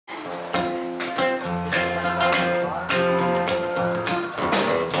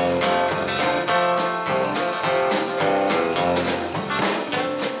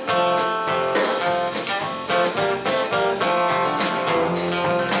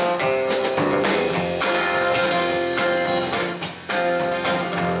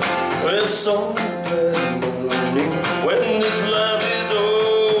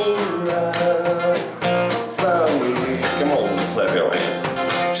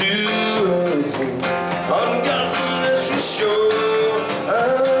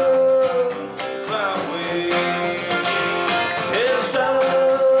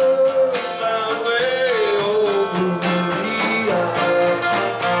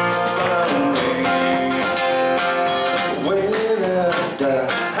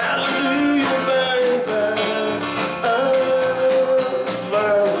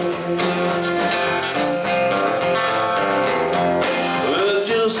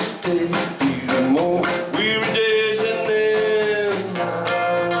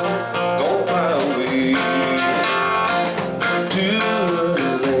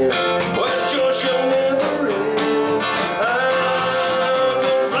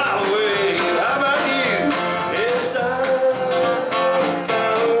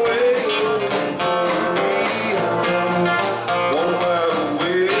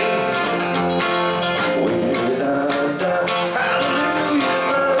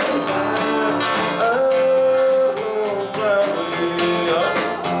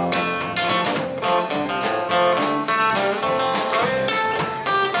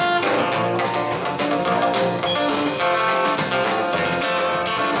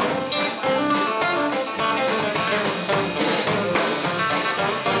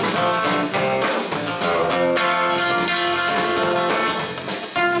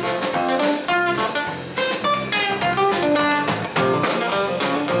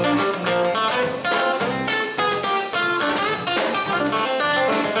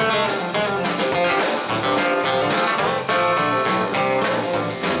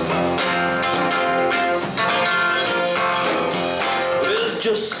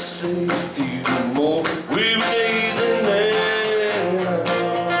Just a few more weary days and then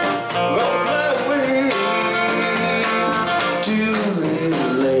I'm gonna fly away to a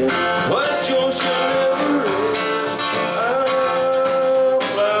land where joy shall never end. I'll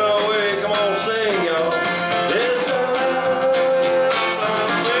fly away, come on sing y'all. This time I'll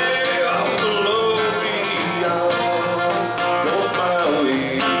fly away off the lonely island. Gonna fly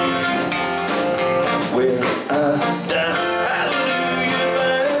away where I die.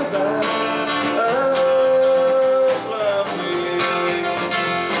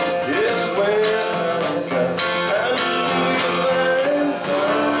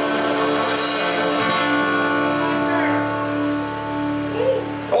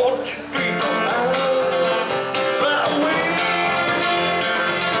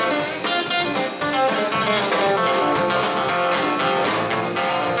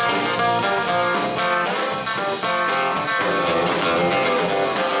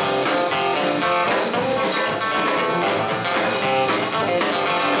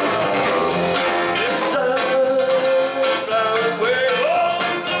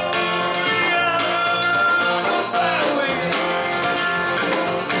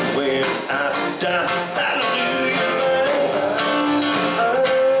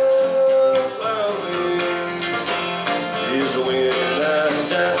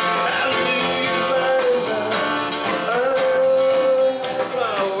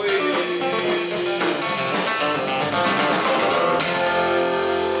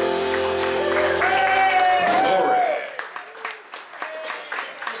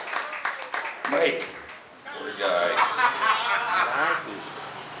 Mike, poor guy.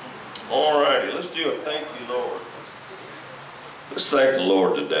 Alrighty, let's do a thank you, Lord. Let's thank the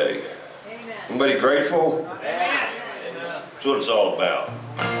Lord today. Amen. Anybody grateful? Amen. That's what it's all about.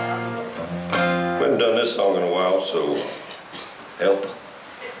 We haven't done this song in a while, so help.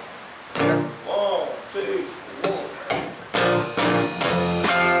 1, 2, 1.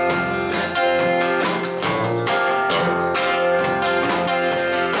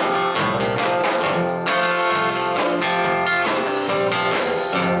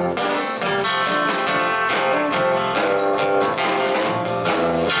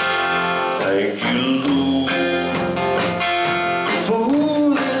 Thank you, Lord, for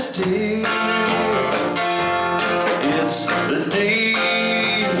this day. It's the day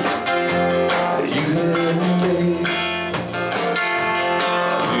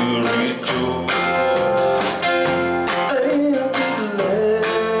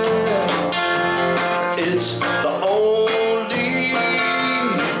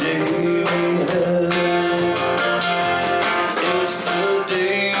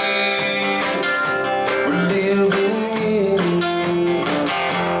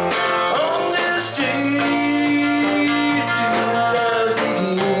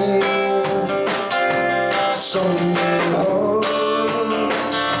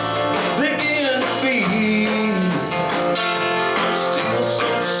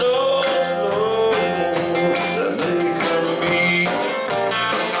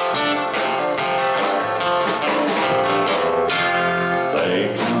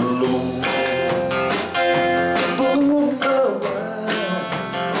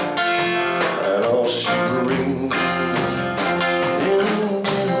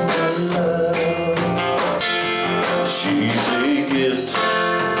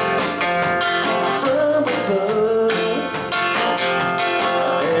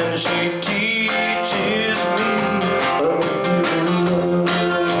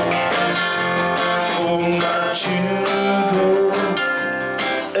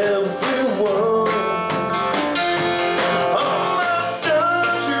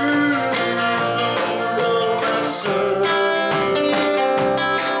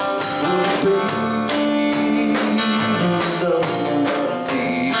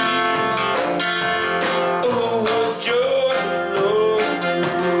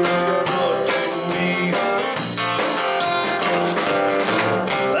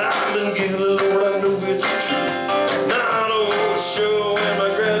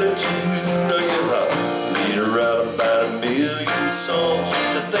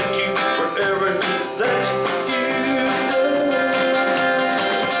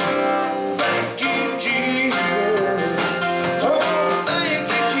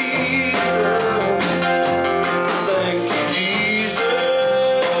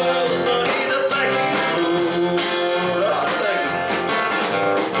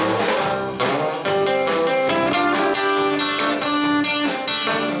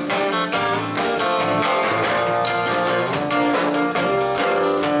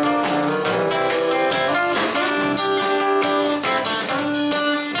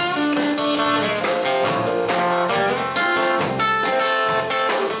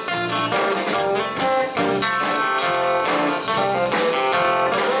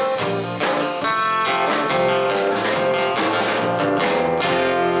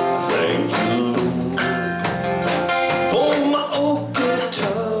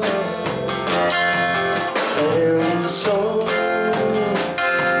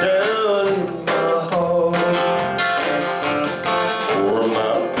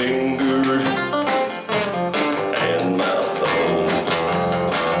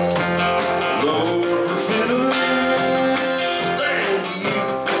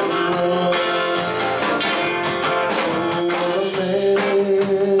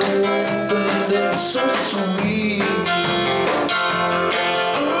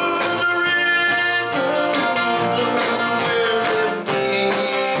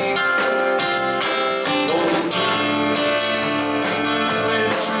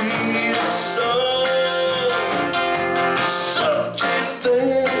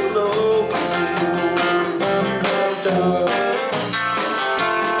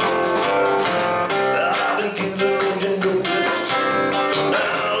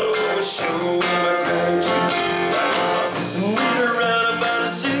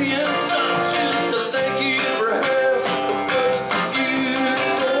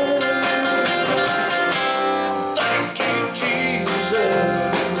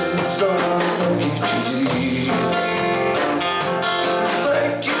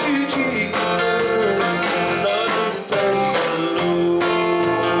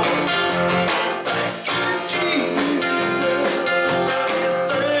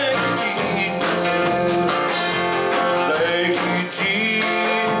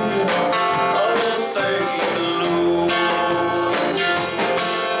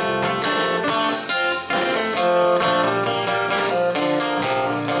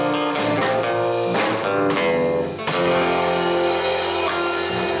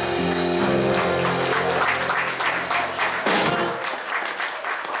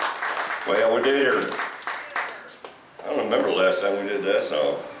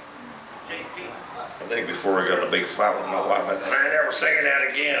song. I think before I got in a big fight with my wife, I said, I ain't never singing that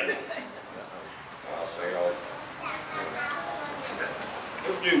again. I'll sing all.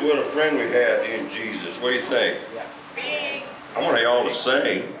 Let's do What a Friend We Had in Jesus. What do you think? Sing. I want y'all to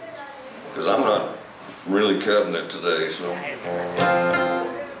sing, because I'm not really cutting it today, so. Hey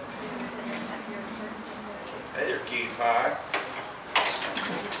there, Keith High.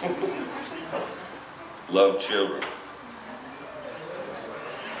 Love children.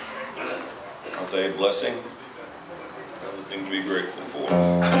 Aren't they a blessing? Another thing to be grateful for.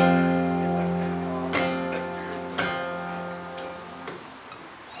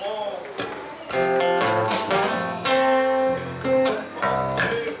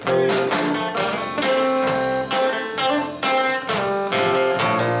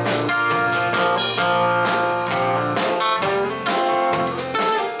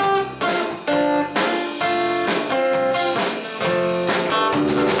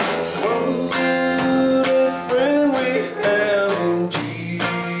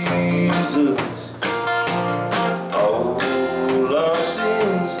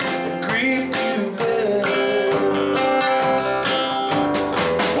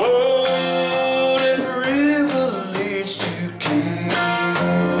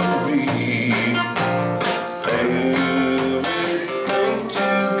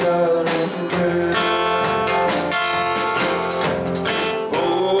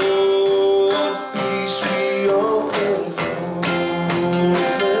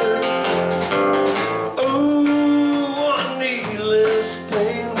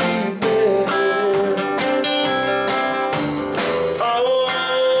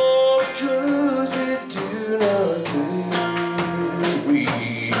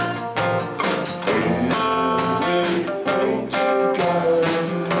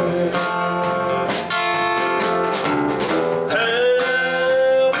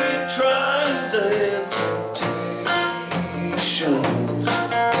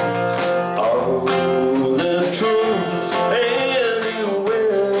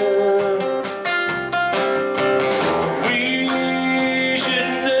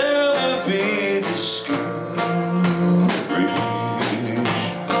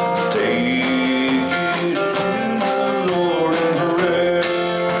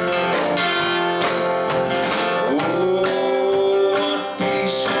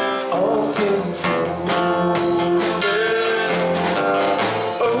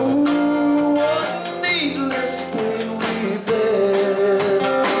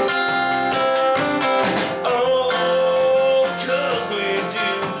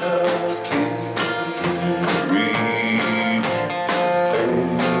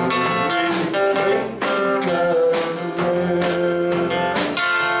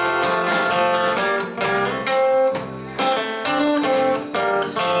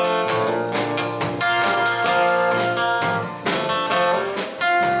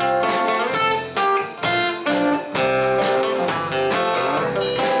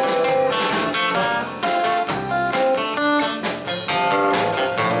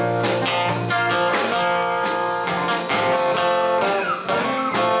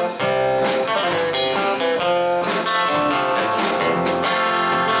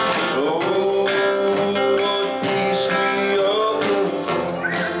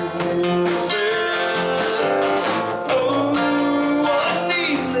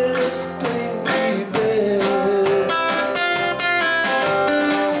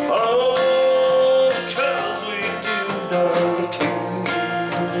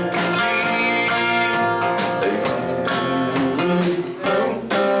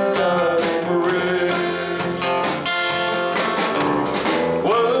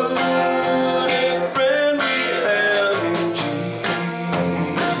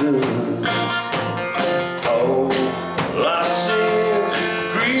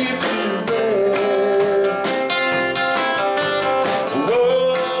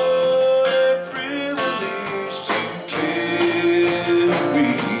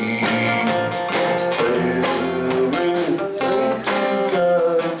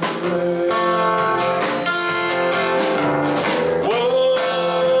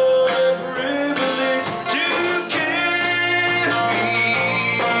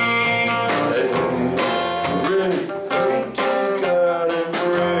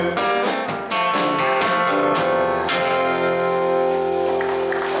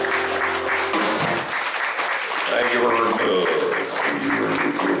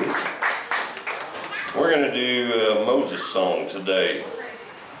 We're going to do a Moses song today.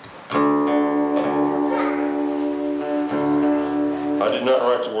 I did not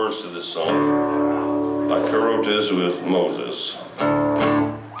write the words to this song. I co-wrote this with Moses.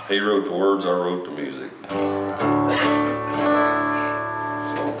 He wrote the words, I wrote the music. So,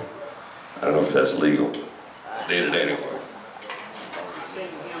 I don't know if that's legal. I did it anyway.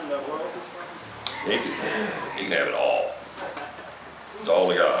 He can have it all. It's all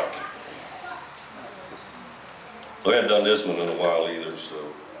he got. We haven't done this one in a while either, so.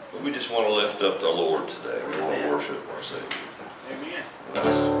 But we just want to lift up the Lord today. We want to worship our Savior. Amen.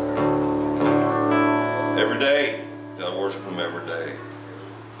 Every day, gotta worship Him every day.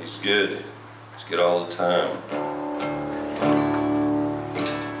 He's good. He's good all the time.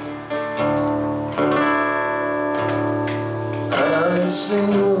 I'm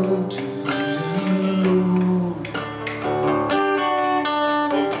singing to you, Lord,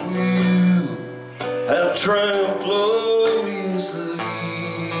 for you have triumphed gloriously.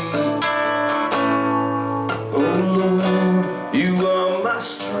 Oh Lord, you are my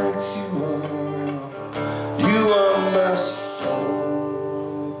strength, you are my soul.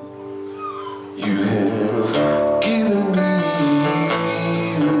 You have given me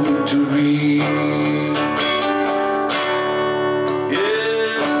the victory.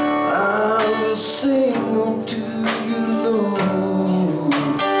 Yeah, I will sing unto you, Lord,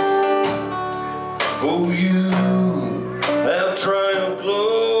 for you have triumphed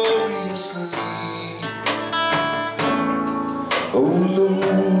gloriously. Oh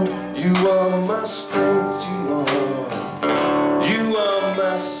Lord, you are my strength, you are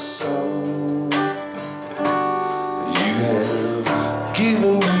my soul. You have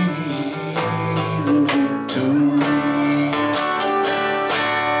given me the victory.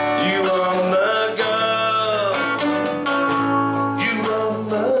 You are my God, you are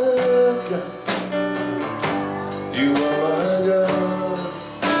my God, you are my God,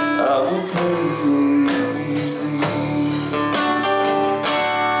 I will praise thee.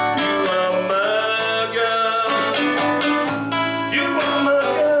 You are my God, you are my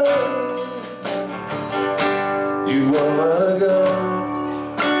God, you are my God,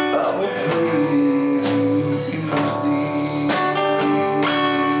 I will praise thee.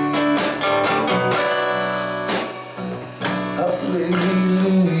 Hallelujah,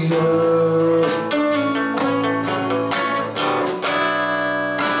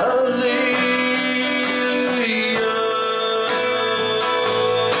 hallelujah,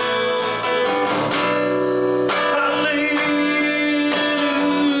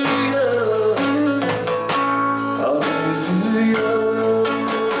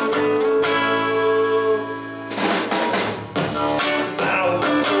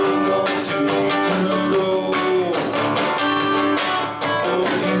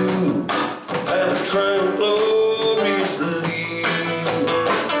 triumph gloriously.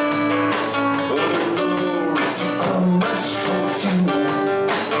 Oh Lord, you are my strength,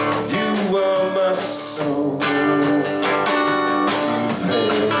 you are my soul. You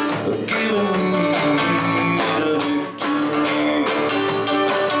have given me the victory.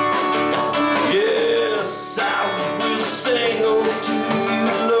 Yes, I will sing unto you,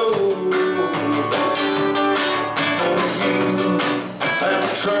 Lord, for you have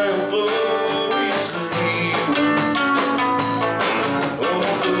triumphed gloriously.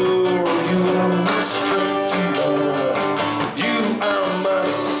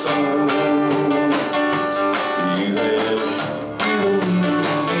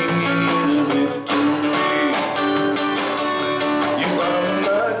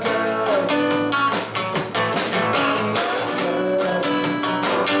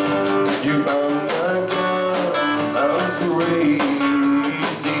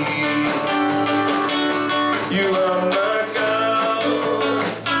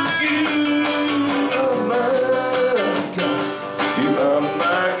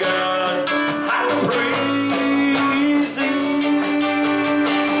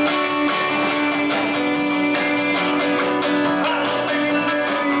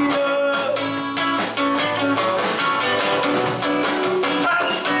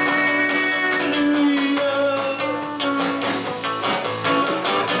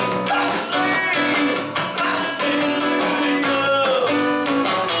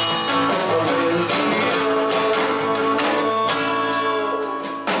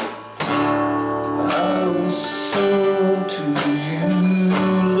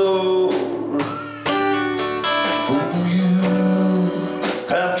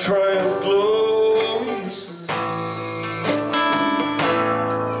 Triumph gloriously.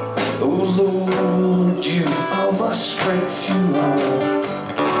 Oh Lord, you are my strength, you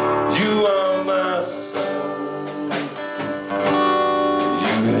are my soul.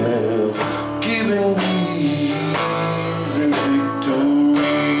 You have given me